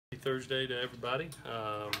Thursday to everybody.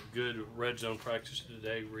 Good red zone practice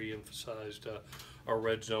today. Re-emphasized our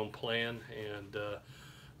red zone plan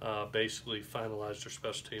and basically finalized our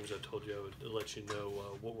special teams. I told you I would let you know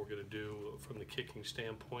what we're going to do from the kicking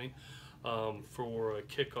standpoint. For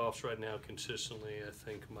kickoffs right now, consistently, I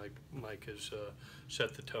think Mike has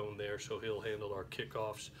set the tone there, so he'll handle our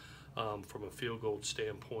kickoffs. From a field goal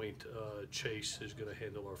standpoint, Chase is going to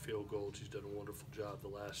handle our field goals. He's done a wonderful job the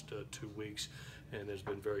last 2 weeks and has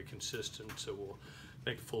been very consistent. So we'll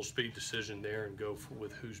make a full speed decision there and go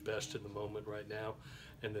with who's best in the moment right now.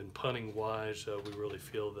 And then punting wise, we really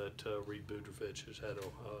feel that Reed Budrovich has had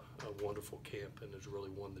a wonderful camp and has really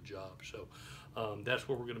won the job. So that's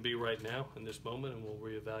where we're going to be right now in this moment, and we'll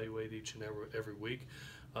reevaluate each and every week.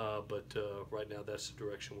 But right now, that's the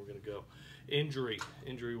direction we're going to go.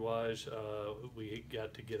 Injury-wise, we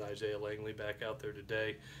got to get Isaiah Langley back out there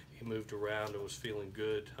today. He moved around and was feeling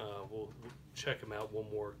good. We'll check him out one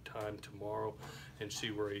more time tomorrow and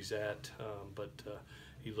see where he's at. But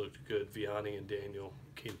he looked good. Vianney and Daniel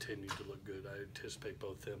continue to look good. I anticipate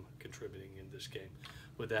both them contributing in this game.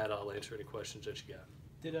 With that, I'll answer any questions that you got.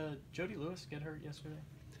 Did Jody Lewis get hurt yesterday?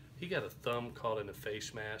 He got a thumb caught in a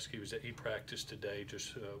face mask. He practiced today,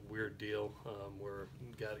 just a weird deal where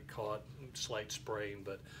he got it caught, slight sprain,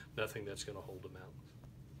 but nothing that's going to hold him out.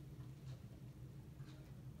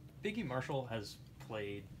 Biggie Marshall has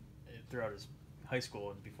played throughout his high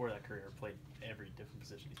school and before that career, played every different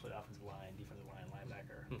position. He's played offensive line, defensive line,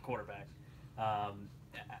 linebacker, quarterback.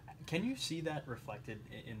 Can you see that reflected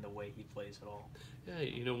in the way he plays at all? Yeah,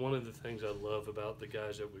 you know, one of the things I love about the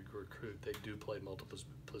guys that we recruit, they do play multiple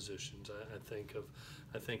positions. I think of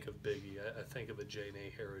Biggie. I think of a Jane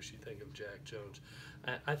Harris. You think of Jack Jones.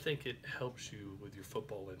 I think it helps you with your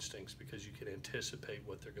football instincts because you can anticipate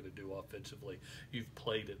what they're going to do offensively. You've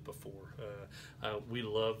played it before. We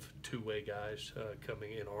love two-way guys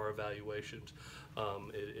coming in our evaluations.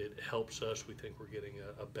 It helps us. We think we're getting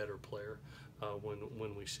a better player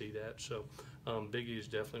when we see that. So Biggie is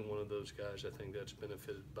definitely one of those guys I think that's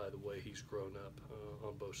benefited by the way he's grown up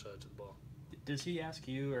on both sides of the ball. Does he ask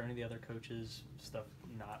you or any of the other coaches stuff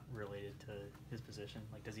not related to his position?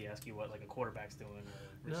 Like, does he ask you what like a quarterback's doing?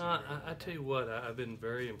 Or no, I tell you what, I've been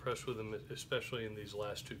very impressed with him, especially in these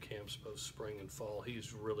last two camps, both spring and fall.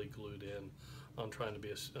 He's really glued in on trying to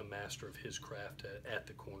be a master of his craft at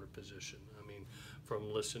the corner position. I mean, from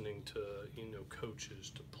listening to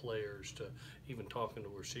coaches to players to even talking to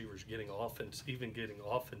receivers, getting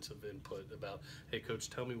offensive input about, hey coach,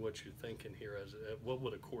 tell me what you're thinking here. What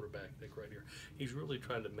would a quarterback think right here? He's really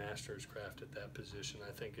trying to master his craft at that position.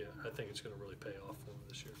 I think it's going to really pay off for him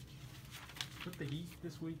this year. With the Heat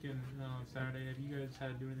this week and Saturday, have you guys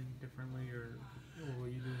had to do anything differently, or will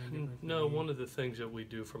you do anything differently? No, one of the things that we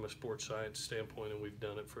do from a sports science standpoint, and we've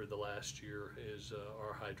done it for the last year, is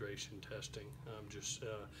our hydration testing.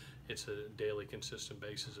 It's a daily, consistent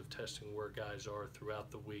basis of testing where guys are throughout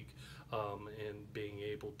the week and being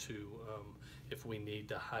able to, if we need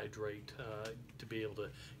to hydrate, to be able to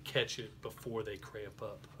catch it before they cramp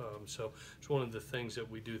up. So it's one of the things that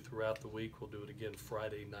we do throughout the week. We'll do it again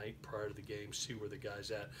Friday night prior to the game, see where the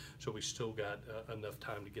guy's at. So we still got enough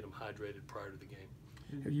time to get them hydrated prior to the game.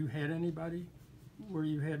 Have you had anybody where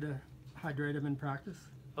you had to hydrate them in practice?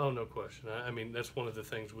 Oh, no question. I mean, that's one of the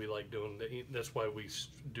things we like doing. That's why we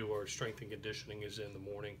do our strength and conditioning is in the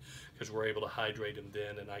morning, because we're able to hydrate them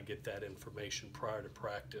then, and I get that information prior to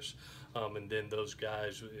practice. And then those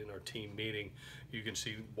guys in our team meeting, you can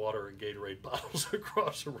see water and Gatorade bottles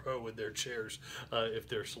across the row in their chairs if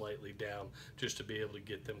they're slightly down, just to be able to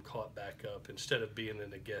get them caught back up. Instead of being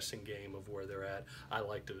in a guessing game of where they're at, I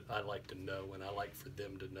like to know, and I like for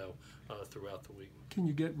them to know throughout the week. Can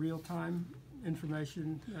you get real-time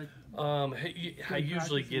information? I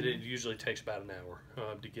usually get it. It usually takes about an hour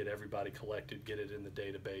to get everybody collected, get it in the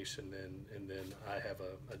database, and then I have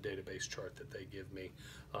a database chart that they give me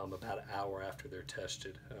about an hour after they're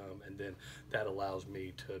tested, and then that allows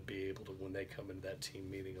me to be able to, when they come into that team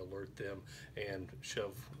meeting, alert them and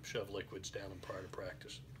shove liquids down them prior to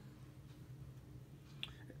practice.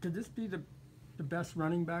 Could this be the best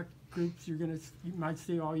running back groups you might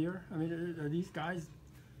see all year? I mean, are these guys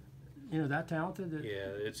that talented? Yeah,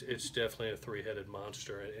 it's definitely a three-headed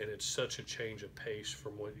monster, and it's such a change of pace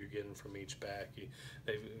from what you're getting from each back.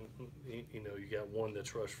 You got one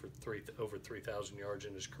that's rushed for over 3,000 yards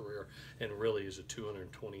in his career, and really is a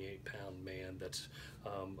 228-pound man that's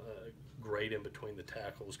great in between the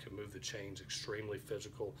tackles, can move the chains, extremely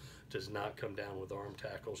physical, does not come down with arm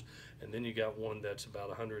tackles. And then you got one that's about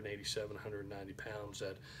 187, 190 pounds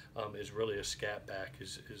that is really a scat back,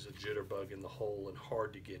 is a jitterbug in the hole and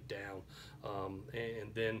hard to get down.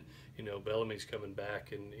 And then, Bellamy's coming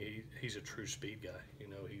back, and he's a true speed guy.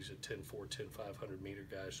 He's a 10-4, 10-500 meter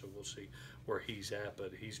guy, so we'll see where he's at,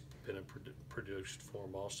 but he's been produced for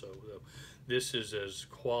him also. So this is as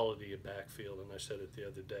quality a backfield, and I said it the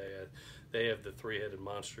other day, they have the three-headed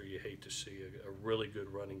monster you hate to see, a really good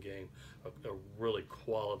running game, a really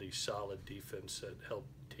quality, solid defense that help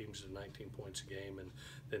teams to 19 points a game, and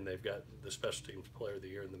then they've got the special teams player of the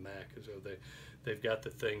year in the MAC. So they've got the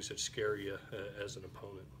things that scare you as an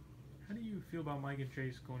opponent. How do you feel about Mike and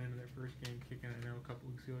Chase going into their first game kicking? I know a couple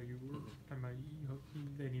weeks ago you were talking about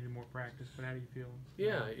they needed more practice, but how do you feel?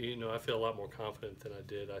 Yeah, I feel a lot more confident than I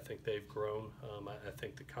did. I think they've grown. I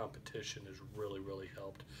think the competition has really, really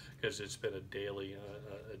helped because it's been a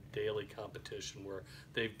daily competition where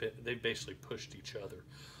they've basically pushed each other.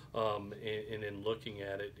 And in looking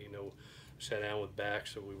at it, sat down with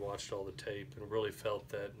Bax and we watched all the tape and really felt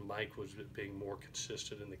that Mike was being more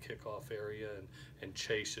consistent in the kickoff area, and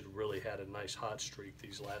Chase had really had a nice hot streak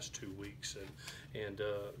these last 2 weeks, and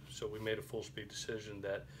so we made a full speed decision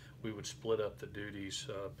that we would split up the duties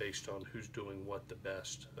based on who's doing what the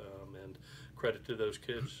best, and credit to those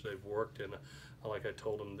kids. They've worked, and like I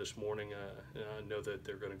told them this morning, I know that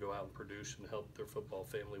they're going to go out and produce and help their football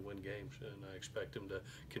family win games, and I expect them to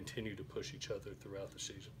continue to push each other throughout the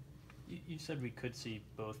season. You said we could see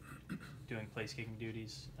both doing place kicking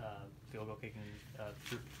duties, field goal kicking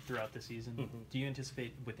throughout the season. Mm-hmm. Do you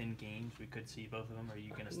anticipate within games we could see both of them, or are you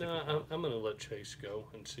going to stick No, with both? I'm going to let Chase go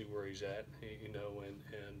and see where he's at,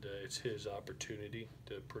 and it's his opportunity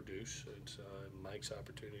to produce. It's Mike's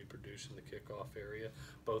opportunity to produce in the kickoff area.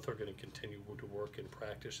 Both are going to continue to work in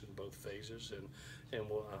practice in both phases, and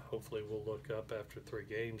we'll, hopefully we'll look up after 3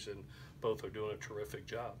 games and both are doing a terrific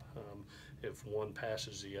job. If one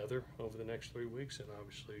passes the other over the next 3 weeks, then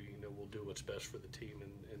obviously we'll do what's best for the team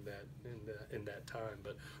in that time.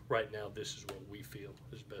 But right now, this is what we feel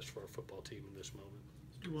is best for our football team in this moment.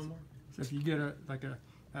 Let's do one more. So if you get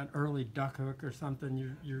an early duck hook or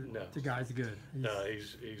something, No. the guy's good. No,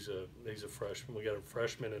 he's a freshman. We got a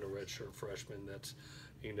freshman and a redshirt freshman. That's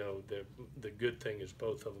the good thing is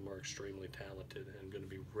both of them are extremely talented and going to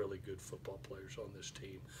be really good football players on this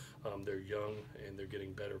team. They're young and they're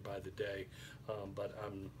getting better by the day. But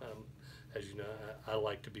I'm as you know, I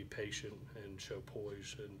like to be patient and show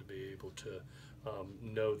poise and to be able to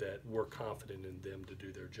know that we're confident in them to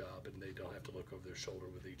do their job and they don't have to look over their shoulder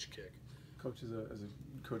with each kick. Coach, as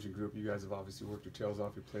a coaching group, you guys have obviously worked your tails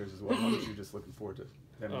off, your players as well. How much are you just looking forward to them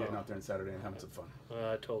getting out there on Saturday and having some fun?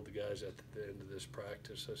 I told the guys at the end of this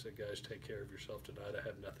practice, I said, guys, take care of yourself tonight. I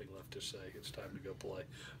have nothing left to say. It's time to go play.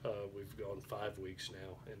 We've gone 5 weeks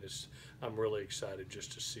now, and I'm really excited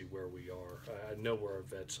just to see where we are. I know where our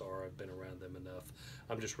vets are. I've been around them enough.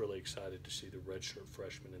 I'm just really excited to see the redshirt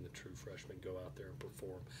freshmen and the true freshmen go out there and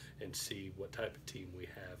perform and see what type of team we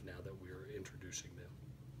have now that we're introducing them.